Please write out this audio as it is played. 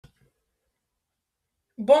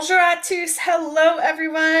Bonjour à tous. Hello,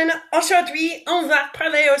 everyone. Aujourd'hui, on va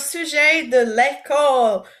parler au sujet de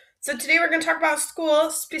l'école. So today we're going to talk about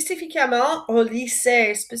school, spécifiquement au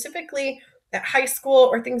lycée, specifically at high school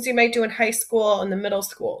or things you might do in high school and the middle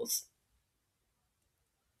schools.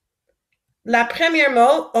 La première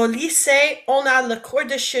mot, au lycée, on a le cours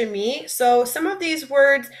de chimie. So some of these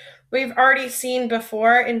words we've already seen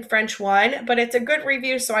before in French 1, but it's a good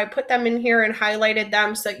review, so I put them in here and highlighted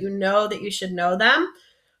them so that you know that you should know them.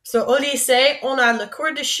 So au lycée, on a le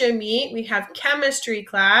cours de chimie. We have chemistry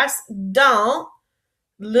class dans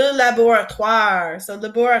le laboratoire. So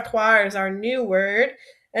laboratoire is our new word,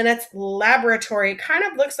 and it's laboratory. It kind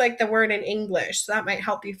of looks like the word in English, so that might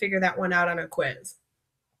help you figure that one out on a quiz.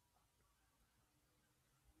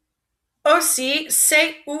 Aussi,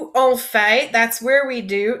 c'est où on fait, that's where we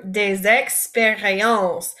do des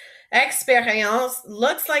expériences. Expérience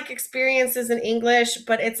looks like experiences in English,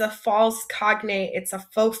 but it's a false cognate. It's a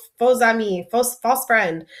faux ami, false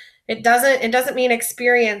friend. It doesn't mean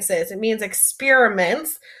experiences. It means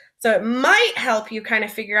experiments. So it might help you kind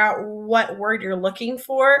of figure out what word you're looking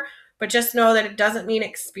for, but just know that it doesn't mean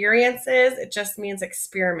experiences. It just means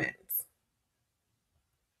experiments.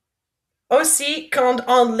 Aussi, quand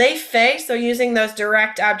on les fait, so using those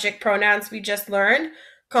direct object pronouns we just learned,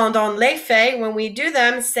 quand on les fait, when we do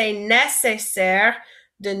them, c'est nécessaire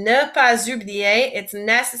de ne pas oublier. It's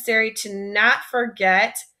necessary to not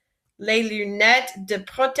forget les lunettes de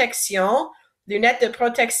protection. Lunettes de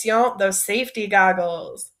protection, those safety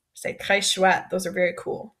goggles. C'est très chouette. Those are very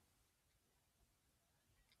cool.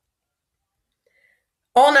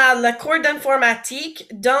 On a le cours d'informatique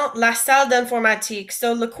dans la salle d'informatique.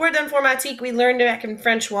 So le cours d'informatique, we learned back in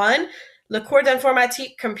French 1. Le cours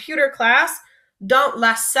d'informatique, computer class. Dans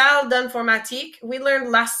la salle d'informatique, we learned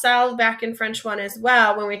la salle back in French 1 as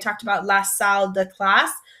well when we talked about la salle de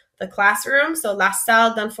classe, the classroom. So la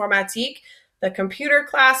salle d'informatique, the computer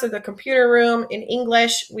class or the computer room. In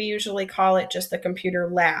English, we usually call it just the computer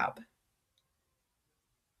lab.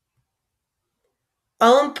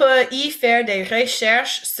 On peut y faire des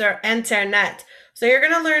recherches sur Internet. So you're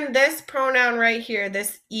going to learn this pronoun right here,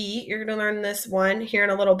 this y. You're going to learn this one here in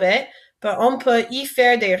a little bit. But on peut y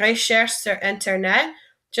faire des recherches sur Internet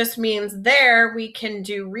just means there we can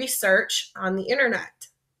do research on the internet.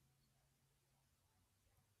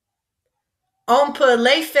 On peut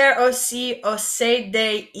les faire aussi au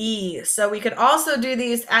CDI. So we could also do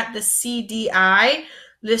these at the CDI.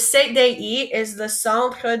 Le CDI is the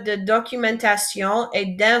Centre de Documentation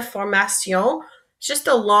et d'Information. It's just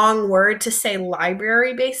a long word to say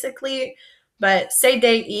library, basically. But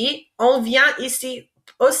CDI, on vient ici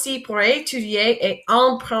aussi pour étudier et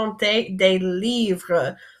emprunter des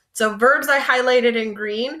livres. So verbs I highlighted in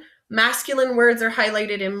green, masculine words are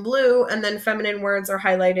highlighted in blue, and then feminine words are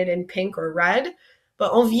highlighted in pink or red.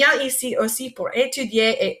 But on vient ici aussi pour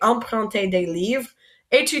étudier et emprunter des livres.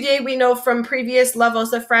 Étudier, we know from previous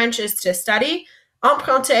levels of French, is to study.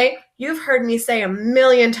 Emprunter, you've heard me say a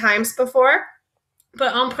million times before,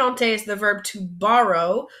 but emprunter is the verb to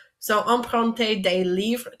borrow. So emprunter des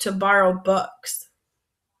livres, to borrow books.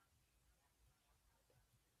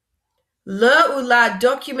 Le ou la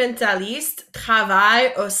documentaliste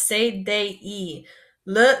travaille au CDI.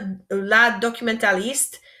 Le ou la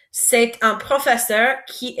documentaliste, c'est un professeur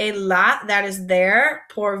qui est là, that is there,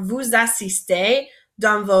 pour vous assister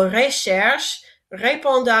dans vos recherches,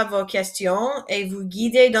 répondre à vos questions et vous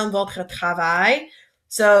guider dans votre travail.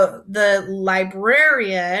 So the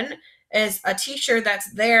librarian is a teacher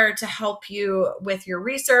that's there to help you with your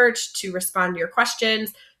research, to respond to your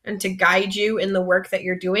questions, and to guide you in the work that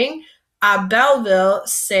you're doing. À Belleville,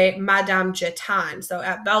 c'est Madame Jetan. So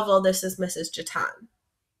at Belleville, this is Mrs. Jetan.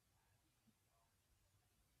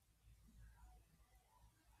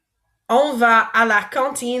 On va à la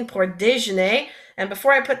cantine pour déjeuner. And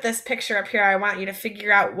before I put this picture up here, I want you to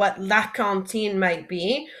figure out what la cantine might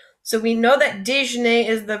be. So we know that déjeuner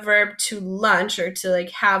is the verb to lunch or to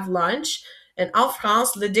have lunch. And en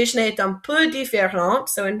France, le déjeuner est un peu différent.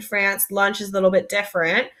 So in France, lunch is a little bit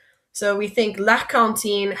different. So we think la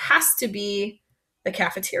cantine has to be the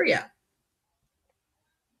cafeteria.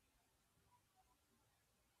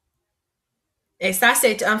 Et ça,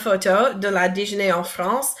 c'est une photo de la déjeuner en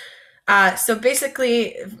France. So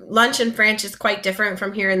basically, lunch in France is quite different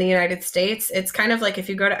from here in the United States. It's kind of like if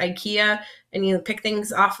you go to IKEA and you pick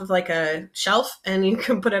things off of a shelf and you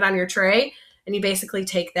can put it on your tray, and you basically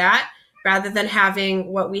take that, rather than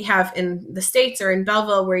having what we have in the States or in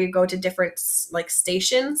Belleville, where you go to different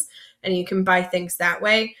stations and you can buy things that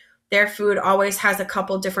way. Their food always has a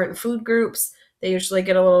couple different food groups. They usually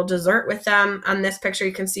get a little dessert with them. On this picture,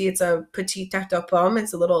 you can see it's a petit tarte aux pommes.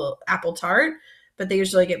 It's a little apple tart. but they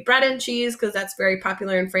usually get bread and cheese because that's very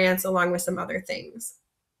popular in France, along with some other things.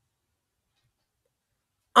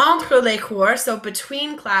 Entre les cours, so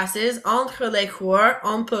between classes, entre les cours,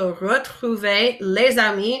 on peut retrouver les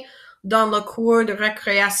amis dans le cours de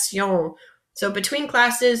récréation. So between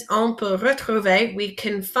classes, on peut retrouver, we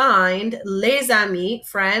can find les amis,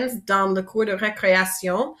 friends, dans le cours de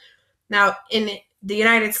récréation. Now, in the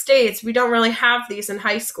United States, we don't really have these in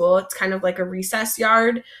high school. It's kind of like a recess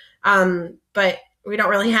yard, but we don't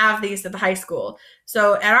really have these at the high school.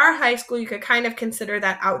 So at our high school, you could kind of consider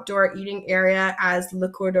that outdoor eating area as le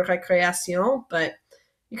cours de récréation, but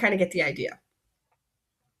you kind of get the idea.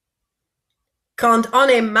 Quand on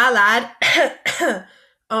est malade,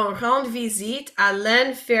 on rend visite à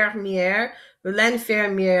l'infirmière ou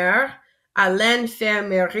l'infirmière à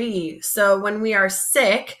l'infirmerie. So when we are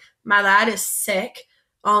sick, malade is sick,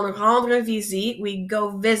 on rendre visite, we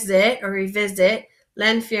go visit or revisit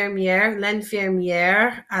l'infirmière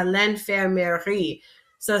à l'infirmerie.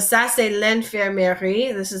 So ça c'est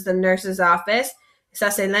l'infirmerie, this is the nurse's office. Ça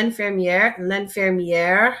c'est l'infirmière,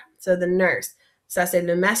 so the nurse. Ça c'est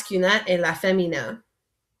le masculin et la féminin.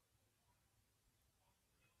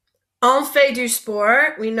 On fait du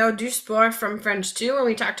sport. We know du sport from French 2 when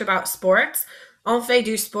we talked about sports. On fait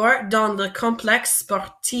du sport dans le complexe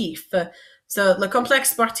sportif. So le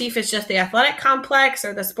complexe sportif is just the athletic complex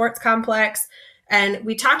or the sports complex. And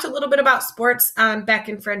we talked a little bit about sports back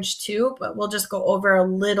in French 2, but we'll just go over a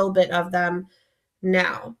little bit of them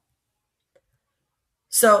now.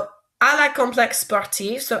 So, à la complexe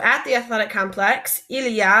sportif, so at the athletic complex, il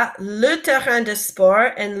y a le terrain de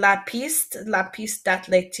sport and la piste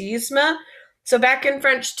d'athlétisme. So back in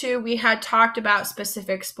French 2, we had talked about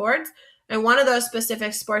specific sports. And one of those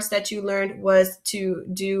specific sports that you learned was to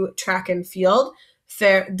do track and field,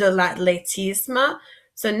 faire de l'athlétisme.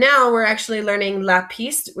 So now we're actually learning la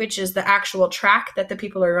piste, which is the actual track that the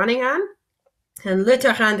people are running on. And le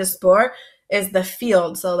terrain de sport is the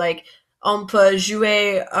field. So like, on peut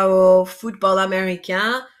jouer au football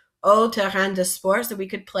américain au terrain de sport. So we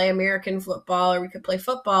could play American football or we could play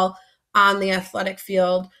football on the athletic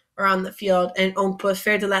field or on the field. And on peut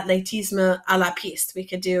faire de l'athlétisme à la piste. We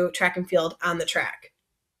could do track and field on the track.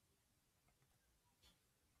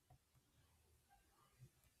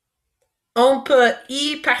 On peut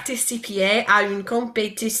y participer à une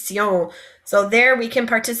compétition. So there we can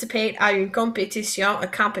participate à une compétition, a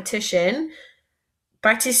competition.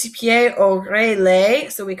 Participer au relais,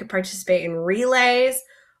 so we could participate in relays.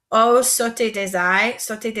 Au sauter des ailes.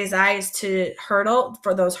 Sauter des ailes is to hurdle,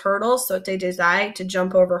 for those hurdles. Sauter des ailes, to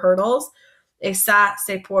jump over hurdles. Et ça,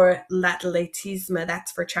 c'est pour l'athlétisme.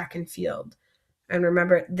 That's for track and field. And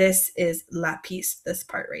remember, this is la piste, this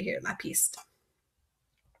part right here, la piste.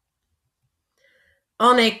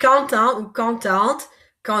 On est content ou contente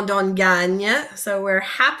quand on gagne. So we're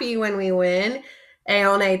happy when we win. Et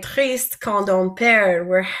on est triste quand on perd.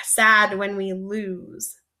 We're sad when we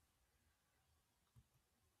lose.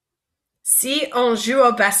 Si on joue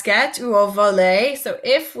au basket ou au volley, so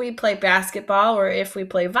if we play basketball or if we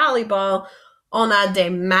play volleyball, on a des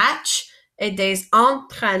matchs et des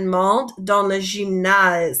entraînements dans le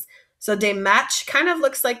gymnase. So des matchs kind of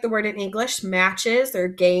looks like the word in English, matches or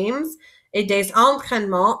games. Et des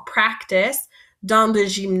entraînements, practice, dans le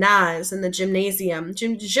gymnase, in the gymnasium.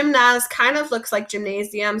 Gymnase kind of looks like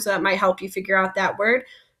gymnasium, so that might help you figure out that word.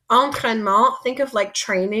 Entraînement, think of like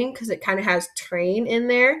training, because it kind of has train in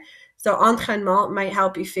there. So entraînement might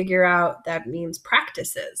help you figure out that means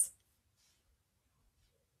practices.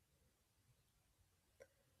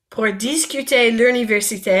 Pour discuter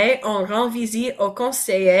l'université, on rend visite au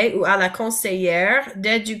conseiller ou à la conseillère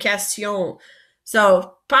d'éducation.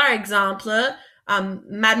 So, par exemple,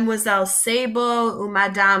 Mademoiselle Sable ou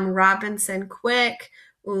Madame Robinson Quick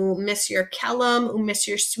ou Monsieur Kellum ou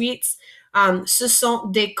Monsieur Sweets, ce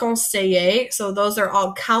sont des conseillers. So those are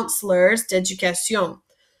all counselors d'éducation.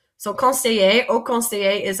 So conseiller, au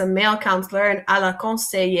conseiller is a male counselor and à la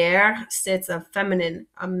conseillère, it's a feminine,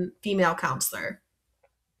 female counselor.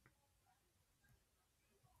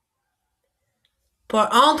 Pour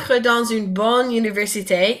entrer dans une bonne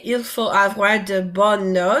université, il faut avoir de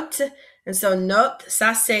bonnes notes. And so note,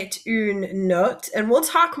 ça c'est une note. And we'll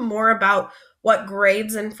talk more about what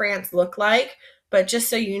grades in France look like. But just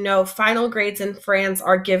so you know, final grades in France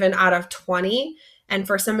are given out of 20. And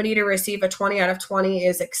for somebody to receive a 20 out of 20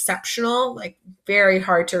 is exceptional, like very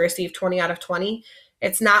hard to receive 20 out of 20.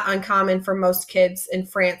 It's not uncommon for most kids in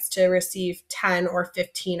France to receive 10 or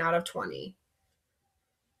 15 out of 20.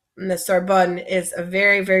 And the Sorbonne is a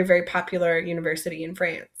very, very, very popular university in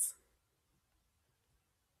France.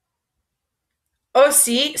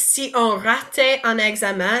 Aussi, si on ratait un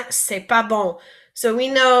examen, c'est pas bon. So we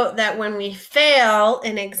know that when we fail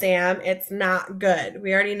an exam, it's not good.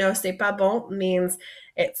 We already know c'est pas bon means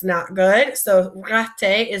it's not good. So rater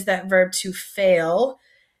is that verb to fail.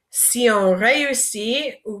 Si on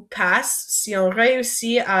réussit ou passe, si on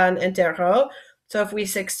réussit un interro, so if we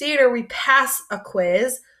succeed or we pass a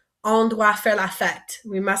quiz, on doit faire la fête.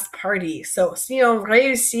 We must party. So si on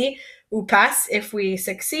réussit ou passe, if we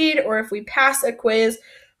succeed or if we pass a quiz,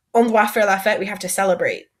 on doit faire la fête. We have to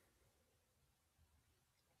celebrate.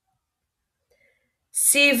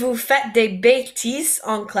 Si vous faites des bêtises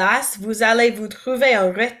en classe, vous allez vous trouver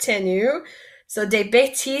en retenue. So des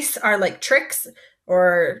bêtises are like tricks,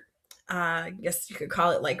 or I guess you could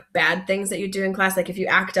call it like bad things that you do in class. Like if you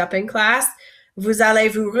act up in class, vous allez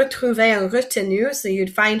vous retrouver en retenue. So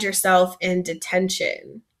you'd find yourself in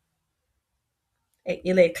detention. Et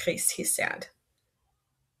il est triste, he's sad.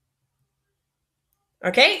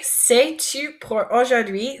 Okay, c'est tout pour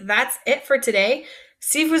aujourd'hui. That's it for today.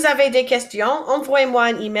 Si vous avez des questions, envoyez-moi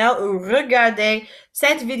un email ou regardez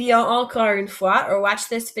cette vidéo encore une fois, or watch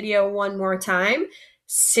this video one more time.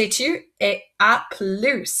 C'est tout et à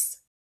plus.